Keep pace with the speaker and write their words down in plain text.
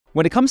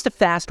When it comes to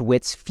fast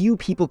wits, few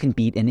people can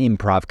beat an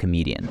improv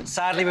comedian.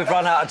 Sadly, we've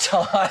run out of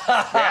time.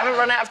 We haven't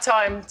run out of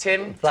time,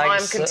 Tim.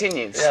 Thanks. Time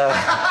continues.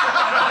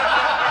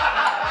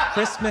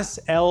 Christmas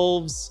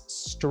elves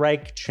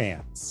strike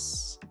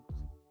chants.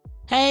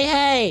 Hey,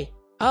 hey,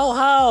 ho,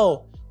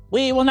 ho,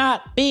 we will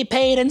not be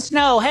paid in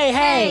snow. Hey,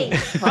 hey,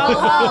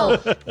 ho,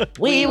 ho,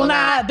 we will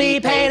not be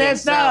paid in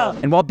snow.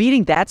 And while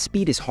beating that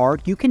speed is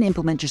hard, you can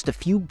implement just a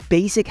few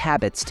basic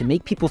habits to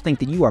make people think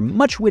that you are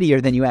much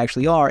wittier than you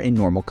actually are in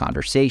normal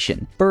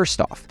conversation. First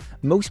off,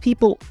 most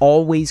people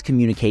always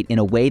communicate in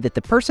a way that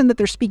the person that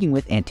they're speaking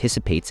with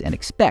anticipates and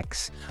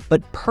expects,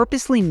 but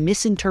purposely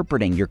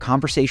misinterpreting your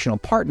conversational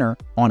partner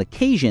on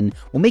occasion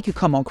will make you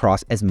come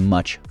across as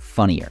much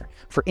funnier.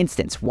 For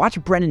instance,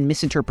 watch Brennan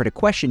misinterpret a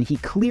question he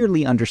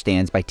clearly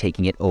understands by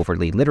taking it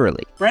overly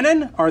literally.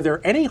 Brennan, are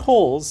there any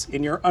holes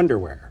in your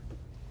underwear?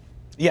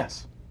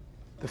 Yes.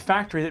 The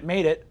factory that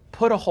made it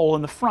put a hole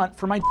in the front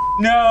for my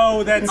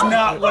No, that's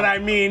not what I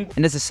mean.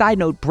 And as a side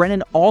note,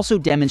 Brennan also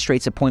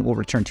demonstrates a point we'll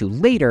return to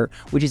later,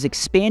 which is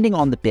expanding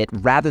on the bit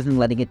rather than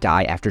letting it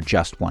die after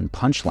just one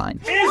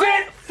punchline. Is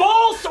it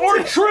false or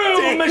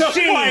true,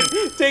 machine?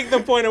 Take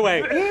the point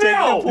away.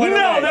 No,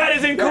 that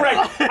is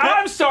incorrect.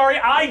 I'm sorry,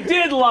 I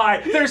did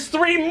lie. There's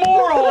 3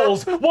 more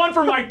holes. 1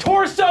 for my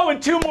torso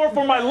and 2 more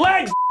for my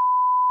legs.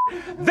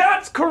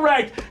 That's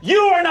correct. You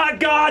are not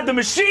God, the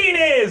machine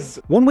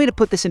is. One way to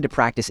put this into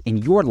practice in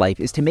your life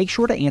is to make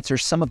sure to answer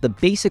some of the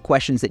basic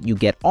questions that you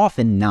get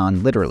often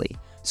non-literally.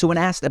 So when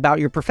asked about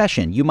your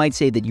profession, you might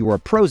say that you are a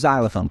pro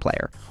xylophone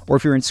player. Or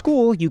if you're in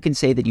school, you can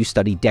say that you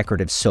study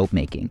decorative soap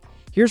making.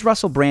 Here's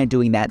Russell Brand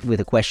doing that with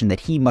a question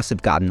that he must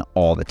have gotten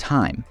all the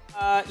time.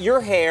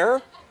 Your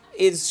hair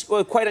is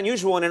quite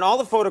unusual, and in all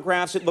the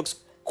photographs it looks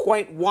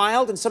quite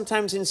wild and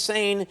sometimes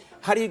insane.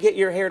 How do you get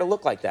your hair to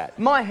look like that?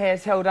 My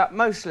hair's held up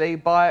mostly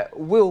by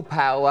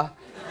willpower.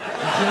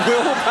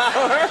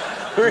 Willpower?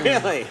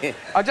 Really?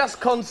 I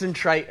just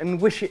concentrate and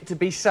wish it to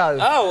be so.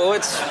 Oh, well,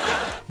 it's...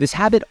 This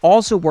habit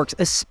also works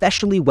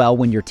especially well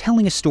when you're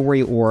telling a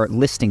story or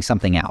listing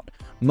something out.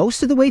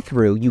 Most of the way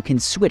through, you can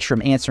switch from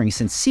answering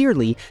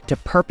sincerely to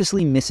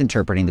purposely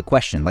misinterpreting the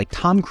question, like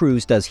Tom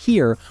Cruise does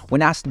here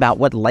when asked about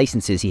what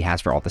licenses he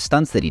has for all the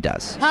stunts that he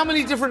does. How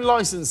many different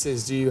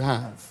licenses do you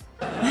have?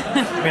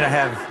 I mean,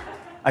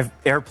 I've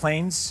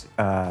airplanes,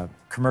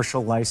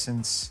 commercial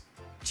license,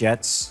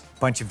 jets,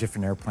 bunch of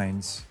different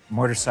airplanes,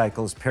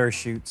 motorcycles,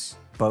 parachutes,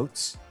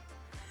 boats.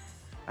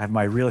 I have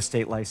my real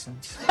estate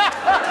license.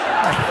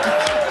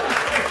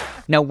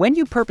 Now, when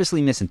you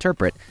purposely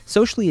misinterpret,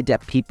 socially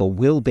adept people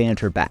will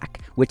banter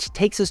back, which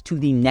takes us to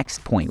the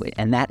next point,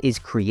 and that is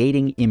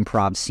creating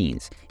improv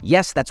scenes.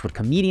 Yes, that's what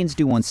comedians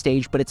do on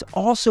stage, but it's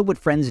also what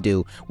friends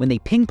do when they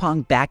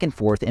ping-pong back and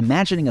forth,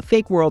 imagining a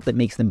fake world that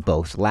makes them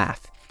both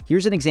laugh.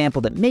 Here's an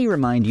example that may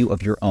remind you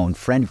of your own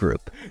friend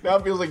group. Now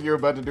it feels like you're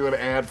about to do an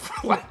ad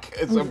for like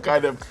some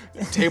kind of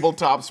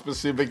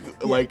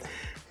tabletop-specific, like,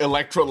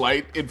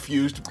 electrolyte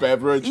infused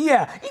beverage.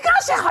 Yeah, you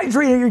gotta stay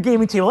hydrated at your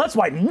gaming table. That's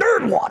why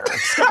nerd water.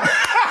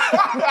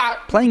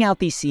 Playing out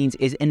these scenes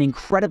is an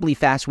incredibly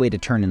fast way to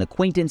turn an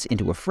acquaintance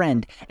into a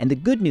friend, and the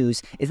good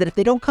news is that if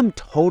they don't come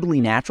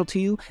totally natural to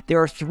you, there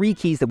are 3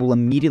 keys that will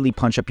immediately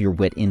punch up your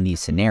wit in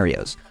these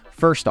scenarios.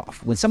 First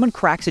off, when someone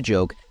cracks a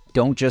joke,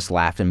 don't just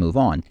laugh and move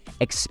on.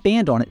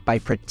 Expand on it by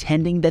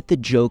pretending that the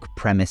joke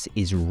premise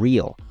is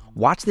real.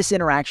 Watch this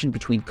interaction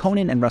between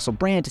Conan and Russell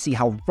Brand to see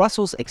how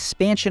Russell's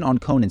expansion on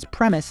Conan's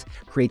premise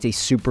creates a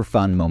super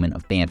fun moment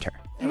of banter.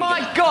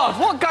 My God,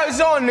 what goes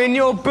on in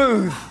your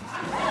booth?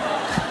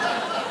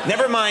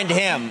 Never mind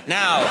him.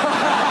 Now.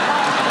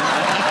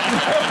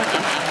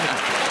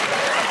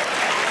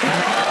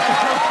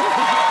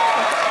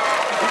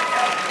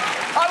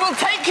 I will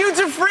take you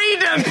to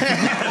freedom!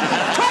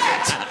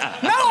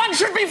 Correct! No one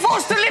should be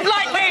forced to live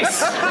like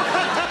this!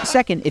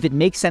 Second, if it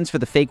makes sense for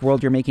the fake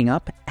world you're making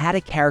up, add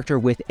a character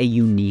with a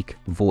unique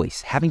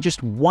voice. Having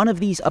just one of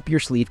these up your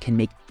sleeve can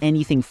make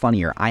anything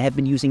funnier. I have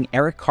been using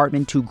Eric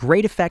Cartman to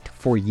great effect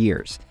for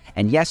years.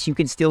 And yes, you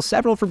can steal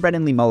several from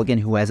Brennan Mulligan,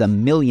 who has a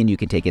million you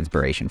can take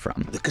inspiration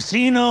from. The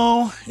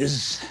casino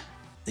is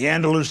the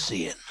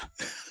Andalusian.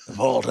 The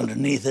vault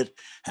underneath it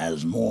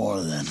has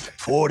more than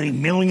 $40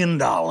 million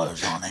on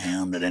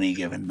hand at any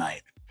given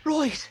night.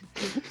 Right,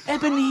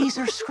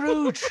 Ebenezer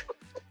Scrooge.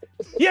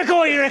 You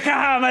go your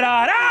Muhammad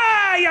on.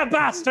 Ah, you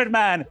bastard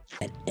man!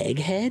 An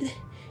egghead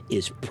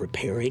is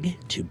preparing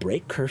to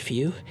break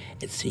curfew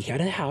and sneak out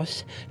of the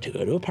house to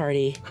go to a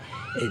party,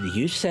 and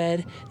you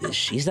said that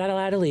she's not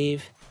allowed to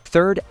leave.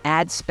 Third,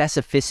 add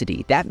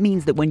specificity. That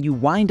means that when you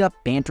wind up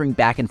bantering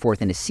back and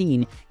forth in a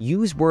scene,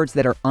 use words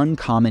that are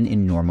uncommon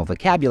in normal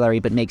vocabulary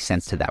but make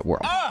sense to that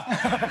world.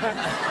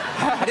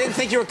 I didn't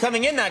think you were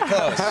coming in that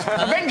close.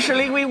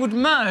 Eventually we would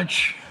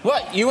merge.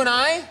 What, you and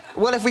I?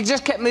 Well, if we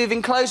just kept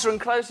moving closer and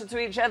closer to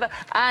each other,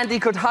 Andy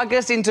could hug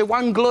us into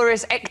one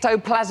glorious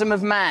ectoplasm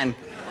of man.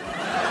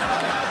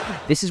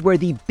 This is where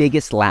the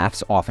biggest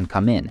laughs often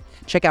come in.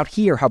 Check out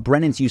here how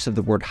Brennan's use of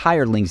the word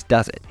hirelings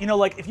does it. You know,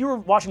 like if you were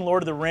watching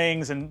Lord of the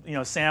Rings and, you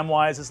know,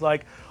 Samwise is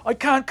like, I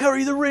can't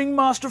carry the ring,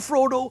 Master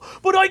Frodo,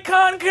 but I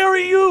can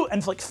carry you,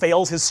 and like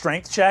fails his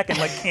strength check and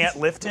like can't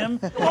lift him.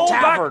 Go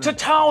back to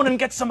town and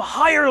get some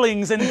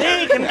hirelings and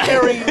they can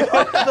carry you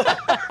up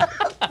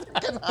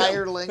the...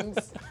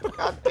 hirelings.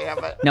 God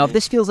damn it. Now, if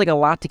this feels like a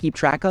lot to keep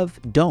track of,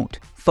 don't.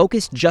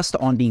 Focus just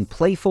on being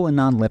playful and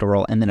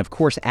non-literal, and then of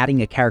course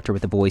adding a character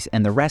with a voice,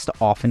 and the rest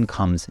often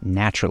comes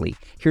naturally.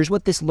 Here's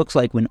what this looks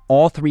like when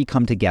all three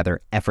come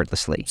together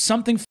effortlessly.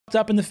 Something f***ed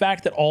up in the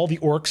fact that all the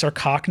orcs are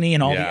Cockney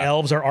and all the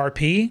elves are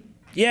RP?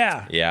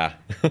 Yeah. Yeah.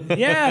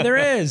 Yeah, there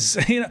is.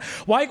 You know,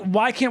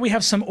 why can't we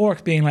have some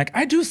orc being like,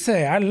 I do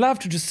say, I love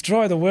to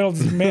destroy the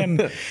world's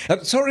men.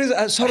 Sorry,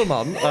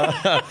 Solomon.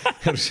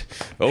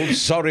 Old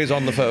Sorry's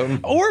on the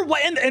phone. Or,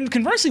 and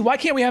conversely, why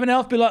can't we have an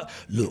elf be like,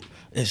 look,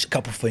 there's a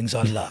couple of things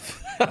I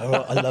love.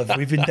 I love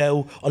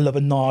Rivendell. I love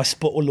a nice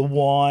bottle of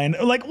wine.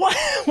 Like, why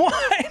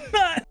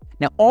not?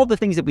 Now, all the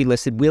things that we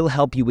listed will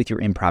help you with your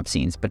improv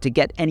scenes, but to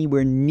get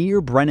anywhere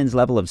near Brennan's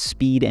level of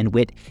speed and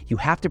wit, you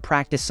have to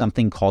practice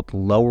something called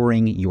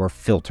lowering your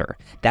filter.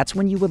 That's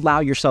when you allow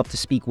yourself to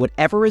speak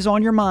whatever is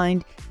on your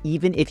mind,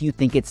 even if you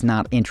think it's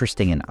not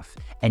interesting enough.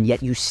 And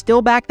yet you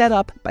still back that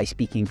up by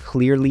speaking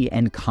clearly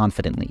and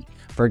confidently.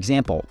 For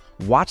example,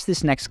 watch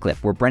this next clip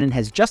where Brennan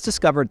has just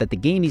discovered that the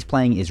game he's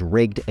playing is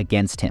rigged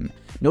against him.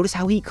 Notice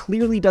how he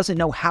clearly doesn't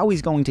know how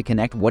he's going to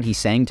connect what he's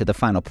saying to the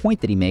final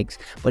point that he makes,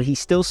 but he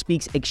still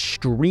speaks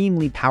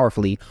extremely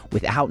powerfully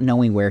without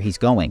knowing where he's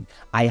going.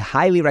 I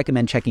highly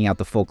recommend checking out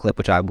the full clip,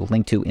 which I will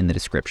link to in the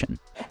description.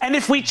 And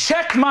if we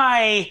check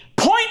my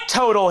point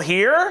total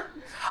here,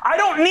 I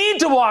don't need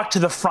to walk to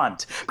the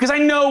front because I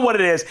know what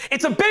it is.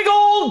 It's a big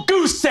old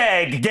goose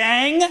egg,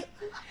 gang.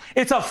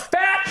 It's a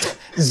fat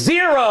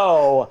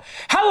 0.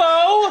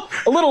 Hello,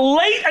 a little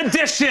late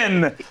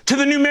addition to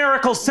the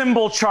numerical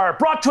symbol chart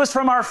brought to us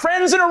from our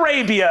friends in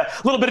Arabia.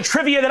 A little bit of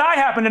trivia that I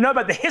happen to know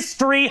about the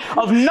history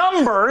of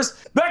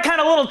numbers. That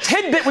kind of little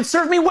tidbit would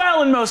serve me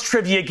well in most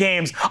trivia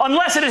games,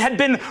 unless it had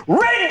been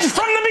rigged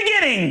from the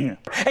beginning.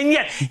 And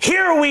yet,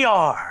 here we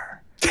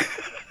are.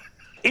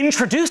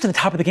 Introduced at the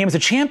top of the game as a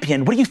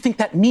champion. What do you think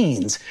that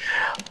means?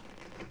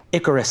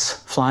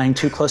 Icarus flying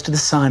too close to the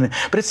sun.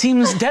 But it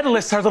seems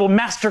Daedalus, our little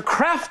master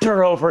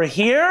crafter over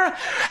here,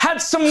 had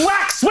some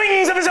wax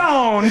wings of his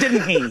own,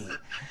 didn't he?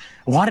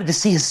 Wanted to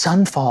see his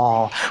sun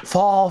fall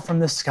from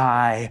the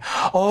sky.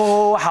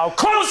 Oh, how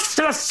close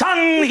to the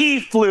sun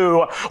he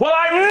flew. Well,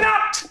 I'm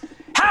not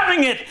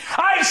having it.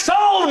 I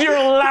solved your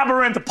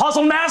labyrinth,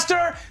 puzzle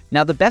master.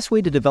 Now, the best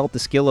way to develop the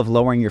skill of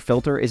lowering your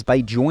filter is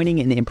by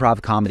joining an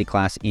improv comedy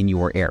class in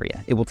your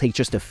area. It will take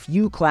just a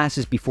few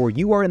classes before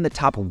you are in the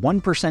top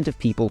 1% of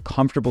people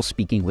comfortable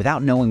speaking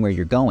without knowing where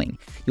you're going.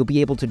 You'll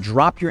be able to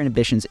drop your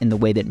inhibitions in the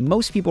way that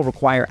most people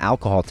require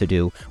alcohol to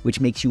do, which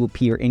makes you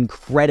appear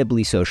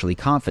incredibly socially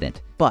confident.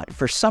 But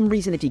for some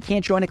reason, if you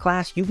can't join a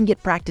class, you can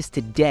get practice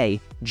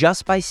today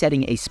just by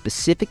setting a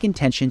specific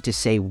intention to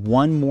say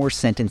one more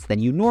sentence than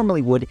you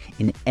normally would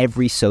in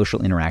every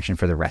social interaction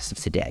for the rest of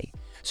today.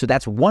 So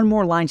that's one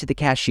more line to the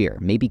cashier,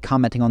 maybe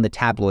commenting on the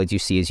tabloids you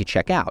see as you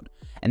check out.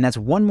 And that's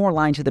one more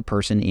line to the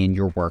person in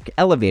your work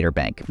elevator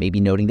bank, maybe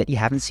noting that you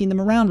haven't seen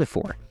them around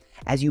before.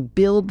 As you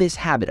build this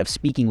habit of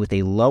speaking with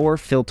a lower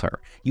filter,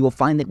 you will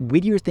find that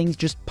wittier things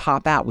just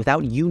pop out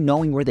without you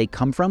knowing where they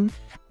come from,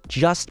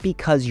 just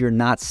because you're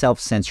not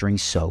self-censoring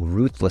so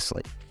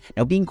ruthlessly.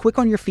 Now, being quick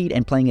on your feet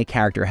and playing a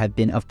character have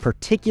been of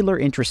particular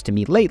interest to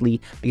me lately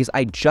because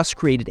I just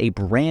created a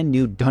brand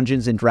new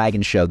Dungeons &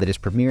 Dragons show that is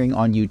premiering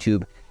on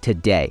YouTube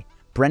today.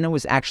 Brennan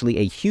was actually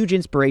a huge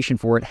inspiration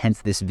for it,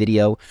 hence this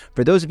video.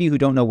 For those of you who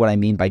don't know what I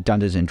mean by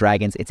Dungeons &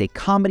 Dragons, it's a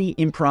comedy,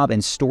 improv,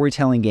 and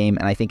storytelling game,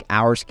 and I think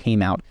ours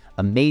came out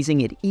amazing.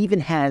 It even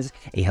has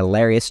a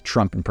hilarious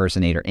Trump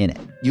impersonator in it.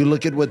 You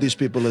look at what these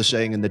people are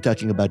saying, and they're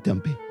talking about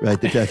Dumpy, right?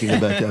 They're talking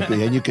about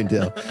Dumpy, and you can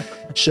tell.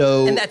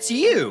 So, and that's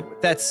you.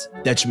 That's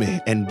me,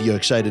 and you're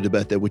excited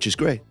about that, which is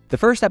great. The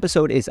first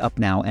episode is up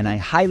now, and I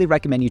highly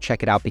recommend you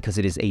check it out because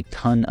it is a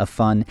ton of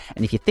fun.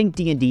 And if you think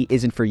D&D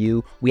isn't for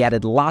you, we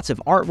added lots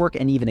of artwork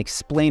and even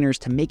explainers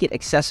to make it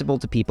accessible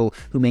to people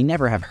who may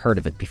never have heard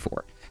of it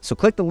before. So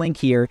click the link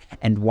here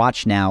and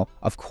watch now.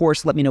 Of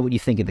course, let me know what you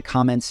think in the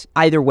comments.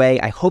 Either way,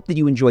 I hope that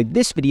you enjoyed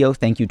this video.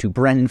 Thank you to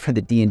Brennan for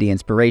the D&D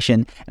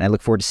inspiration, and I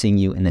look forward to seeing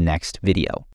you in the next video.